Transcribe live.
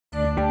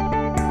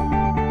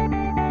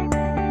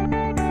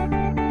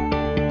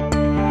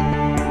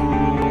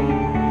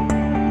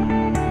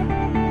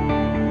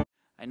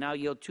now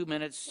yield 2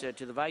 minutes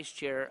to the Vice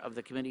Chair of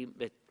the committee,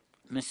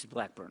 Mrs.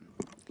 Blackburn.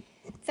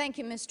 Thank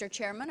you, Mr.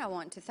 Chairman. I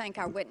want to thank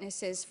our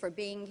witnesses for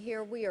being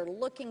here. We are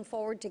looking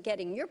forward to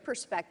getting your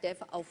perspective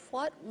of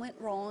what went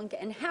wrong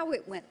and how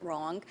it went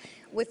wrong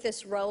with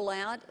this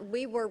rollout.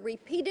 We were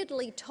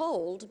repeatedly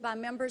told by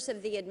members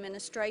of the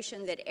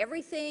administration that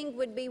everything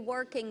would be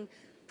working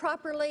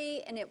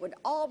properly and it would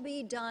all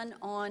be done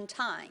on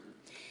time.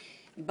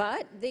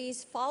 But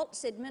these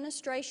false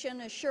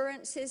administration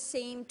assurances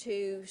seem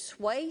to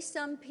sway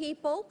some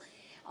people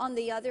on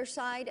the other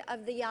side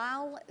of the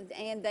aisle,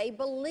 and they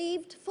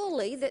believed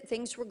fully that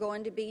things were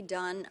going to be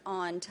done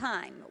on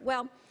time.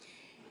 Well,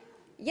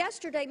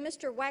 yesterday,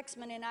 Mr.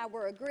 Waxman and I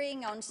were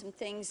agreeing on some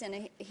things in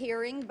a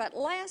hearing, but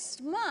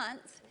last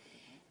month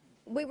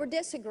we were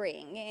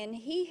disagreeing, and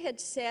he had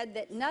said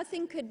that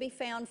nothing could be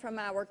found from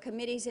our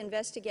committee's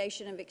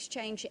investigation of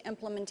exchange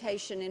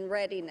implementation and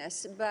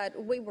readiness, but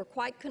we were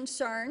quite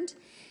concerned.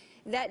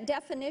 That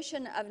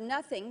definition of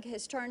nothing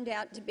has turned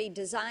out to be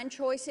design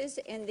choices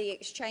in the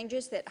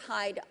exchanges that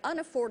hide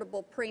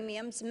unaffordable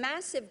premiums,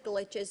 massive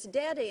glitches,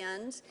 dead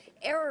ends,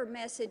 error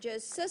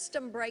messages,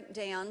 system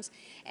breakdowns,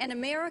 and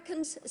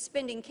Americans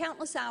spending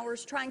countless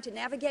hours trying to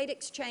navigate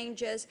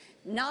exchanges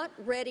not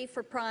ready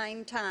for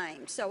prime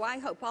time. So I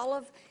hope all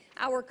of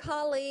our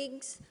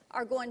colleagues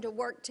are going to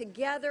work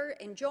together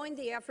and join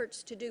the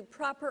efforts to do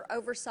proper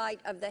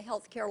oversight of the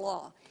health care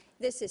law.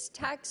 This is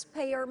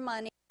taxpayer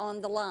money on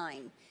the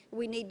line.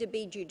 We need to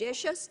be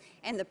judicious,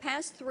 and the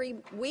past 3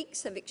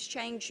 weeks of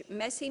exchange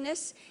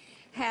messiness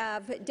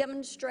have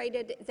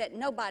demonstrated that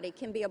nobody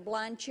can be a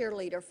blind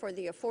cheerleader for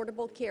the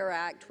Affordable Care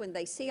Act when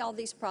they see all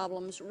these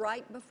problems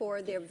right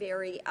before their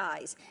very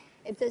eyes.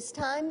 At this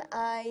time,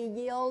 I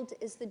yield,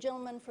 is the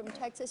gentleman from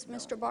Texas,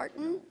 Mr.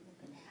 Barton?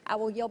 I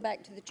will yield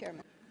back to the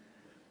chairman.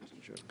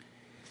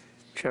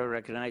 Chair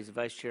recognizes the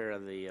Vice Chair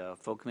of the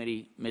full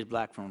committee, Ms.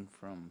 Blackburn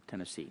from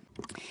Tennessee.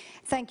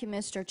 Thank you,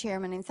 Mr.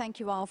 Chairman, and thank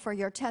you all for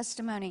your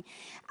testimony.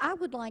 I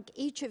would like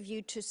each of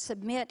you to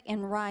submit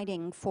in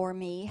writing for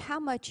me how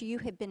much you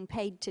have been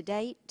paid to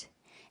date,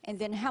 and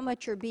then how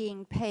much you're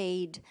being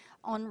paid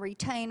on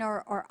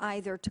retainer or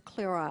either to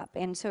clear up.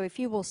 And so if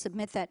you will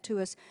submit that to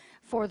us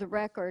for the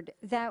record,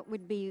 that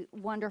would be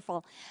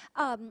wonderful.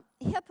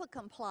 HIPAA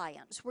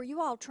compliance. Were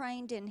you all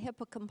trained in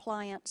HIPAA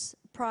compliance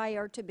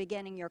prior to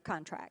beginning your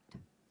contract?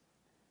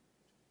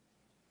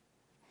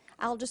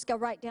 I'll just go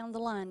right down the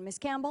line. Ms.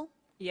 Campbell?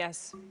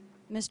 Yes.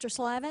 Mr.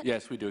 Slavitt?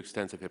 Yes, we do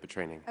extensive HIPAA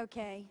training.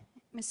 Okay.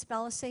 Ms.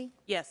 Spellacy?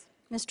 Yes.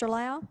 Mr.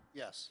 Lau?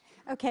 Yes.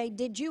 Okay.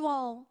 Did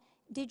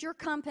your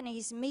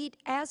companies meet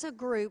as a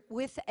group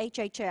with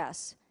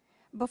HHS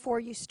before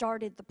you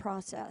started the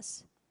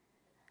process?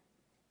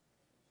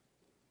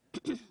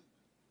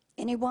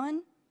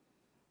 Anyone?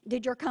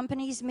 Did your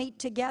companies meet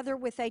together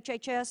with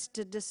HHS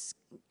to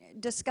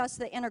discuss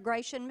the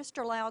integration?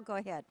 Mr. Lau, go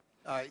ahead.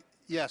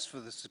 Yes,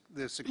 for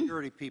the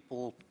security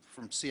people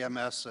from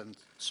CMS and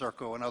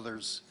CERCO and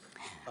others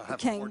have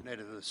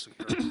coordinated the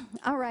security.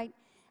 All right.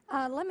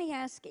 Let me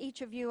ask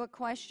each of you a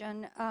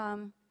question.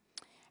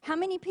 How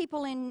many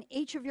people in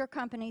each of your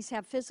companies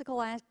have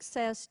physical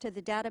access to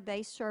the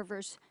database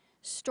servers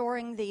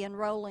storing the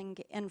enrolling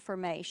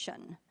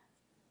information?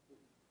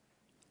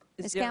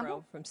 Ms. Zero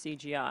Campbell? from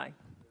CGI.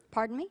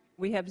 Pardon me?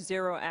 We have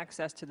zero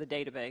access to the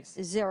database.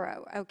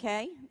 Zero.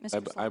 Okay.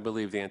 Mr. I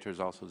believe the answer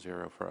is also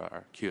zero for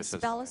our QSS.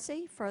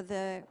 Spellacy for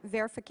the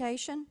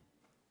verification.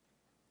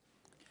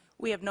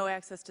 We have no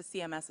access to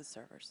CMS's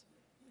servers.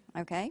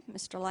 Okay.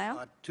 Mr.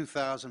 Lau?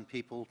 2,000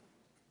 people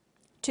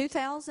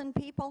 2,000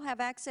 people have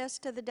access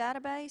to the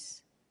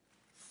database?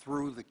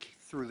 through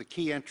the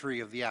key entry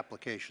of the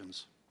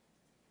applications.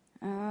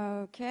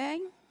 Okay.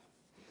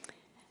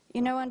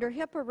 You know, under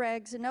HIPAA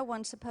regs, no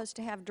one's supposed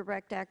to have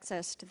direct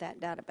access to that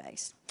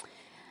database.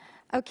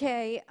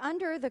 Okay,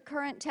 under the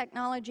current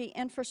technology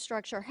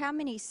infrastructure, how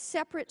many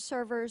separate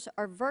servers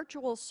or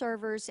virtual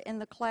servers in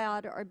the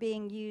cloud are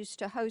being used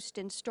to host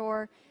and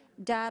store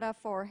data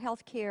for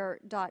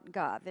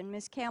HealthCare.gov? And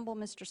Ms. Campbell,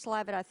 Mr.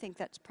 Slavitt, I think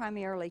that's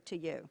primarily to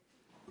you.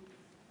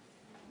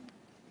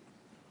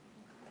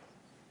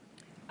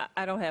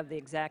 I don't have the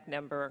exact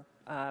number.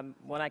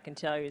 What I can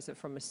tell you is that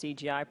from a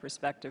CGI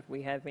perspective,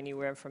 we have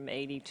anywhere from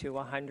 80 to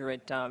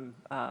 100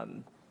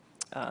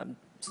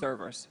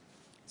 servers.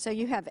 So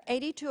you have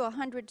 80 to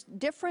 100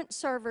 different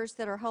servers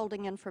that are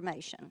holding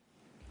information.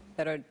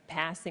 That are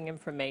passing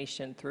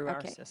information through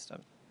our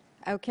system.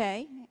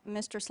 Okay.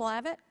 Mr.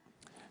 Slavitt?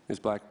 Ms.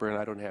 Blackburn,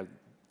 I don't have,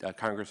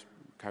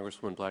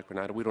 Congresswoman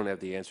Blackburn, we don't have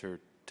the answer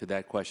to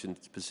that question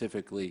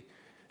specifically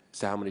as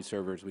to how many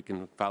servers. We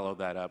can follow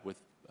that up with.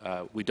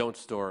 We don't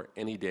store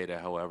any data,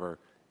 however,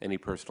 any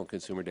personal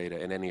consumer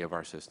data in any of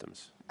our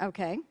systems.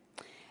 Okay.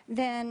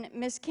 Then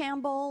Ms.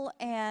 Campbell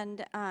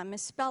and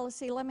Ms.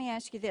 Spellacy, let me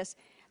ask you this.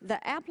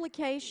 The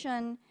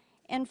application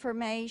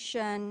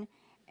information,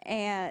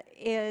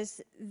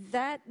 is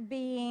that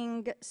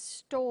being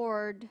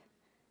stored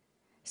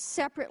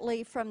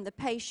separately from the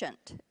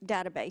patient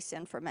database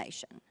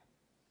information?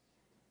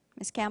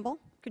 Ms. Campbell?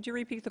 Could you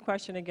repeat the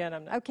question again?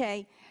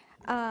 Okay.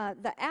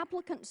 The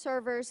applicant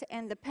servers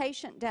and the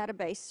patient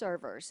database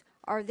servers,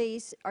 are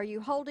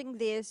you holding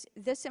this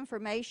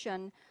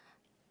information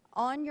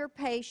on your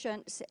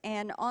patients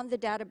and on the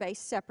database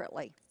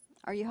separately?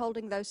 Are you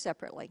holding those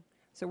separately?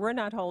 So we're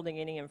not holding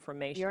any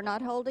information. You're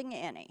not holding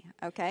any,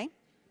 okay?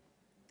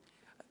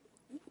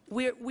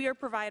 We are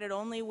provided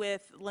only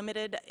with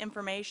limited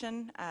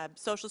information,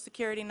 Social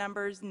Security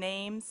numbers,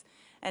 names,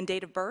 and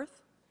date of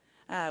birth,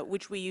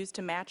 which we use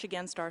to match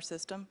against our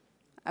system.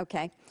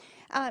 Okay.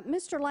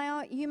 Mr.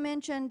 Lau, you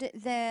mentioned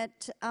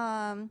that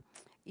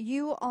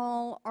you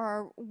all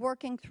are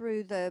working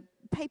through the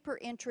paper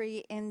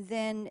entry and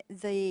then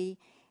the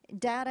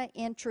data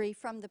entry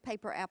from the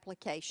paper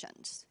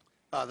applications.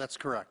 That's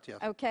correct, yes.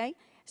 Okay.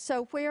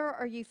 So where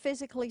are you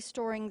physically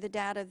storing the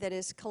data that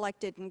is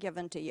collected and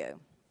given to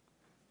you?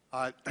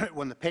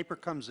 When the paper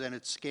comes in,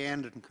 it's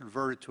scanned and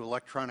converted to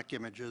electronic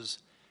images,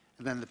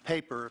 and then the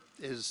paper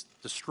is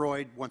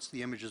destroyed once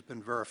the image has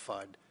been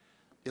verified.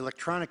 The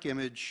electronic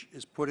image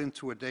is put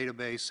into a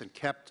database and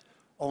kept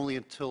only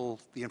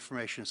until the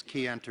information is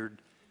key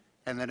entered,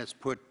 and then it's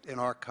put in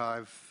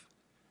archive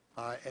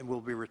and will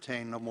be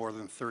retained no more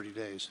than 30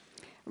 days.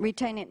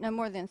 Retain it no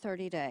more than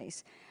 30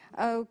 days.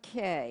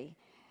 Okay.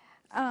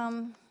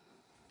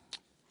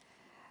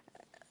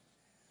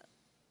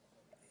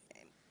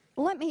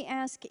 Let me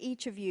ask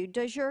each of you,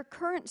 does your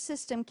current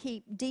system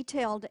keep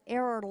detailed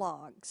error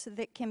logs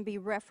that can be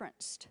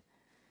referenced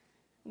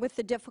with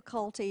the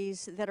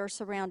difficulties that are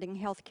surrounding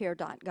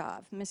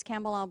HealthCare.gov? Ms.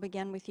 Campbell, I'll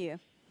begin with you.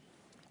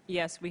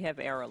 Yes, we have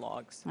error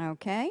logs.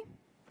 Okay.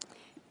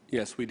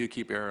 Yes, we do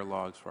keep error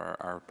logs for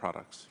our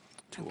products.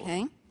 Tools.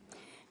 Okay.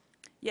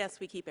 Yes,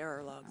 we keep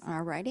error logs.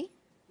 All righty.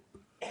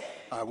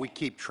 We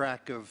keep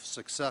track of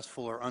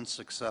successful or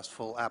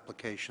unsuccessful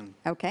application.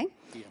 Okay.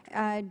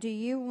 Do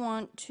you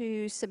want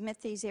to submit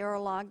these error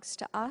logs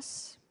to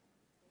us?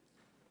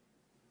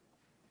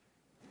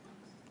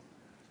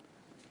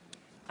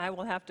 I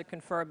will have to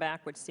confer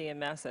back with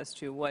CMS as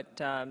to what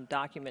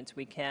documents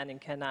we can and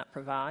cannot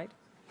provide.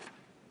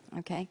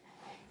 Okay.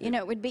 You know,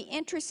 it would be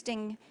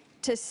interesting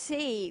to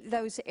see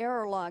those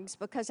error logs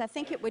because I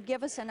think it would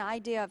give us an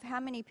idea of how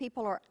many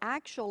people are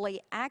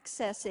actually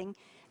accessing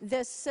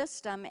this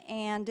system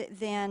and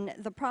then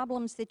the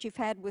problems that you've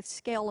had with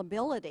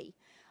scalability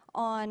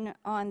on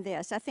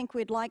this. I think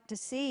we'd like to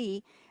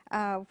see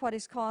what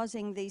is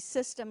causing these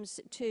systems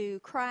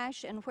to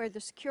crash and where the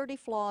security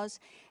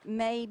flaws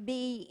may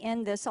be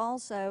in this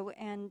also.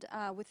 And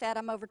with that,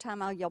 I'm over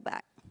time. I'll yield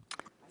back.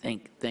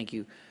 Thank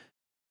you.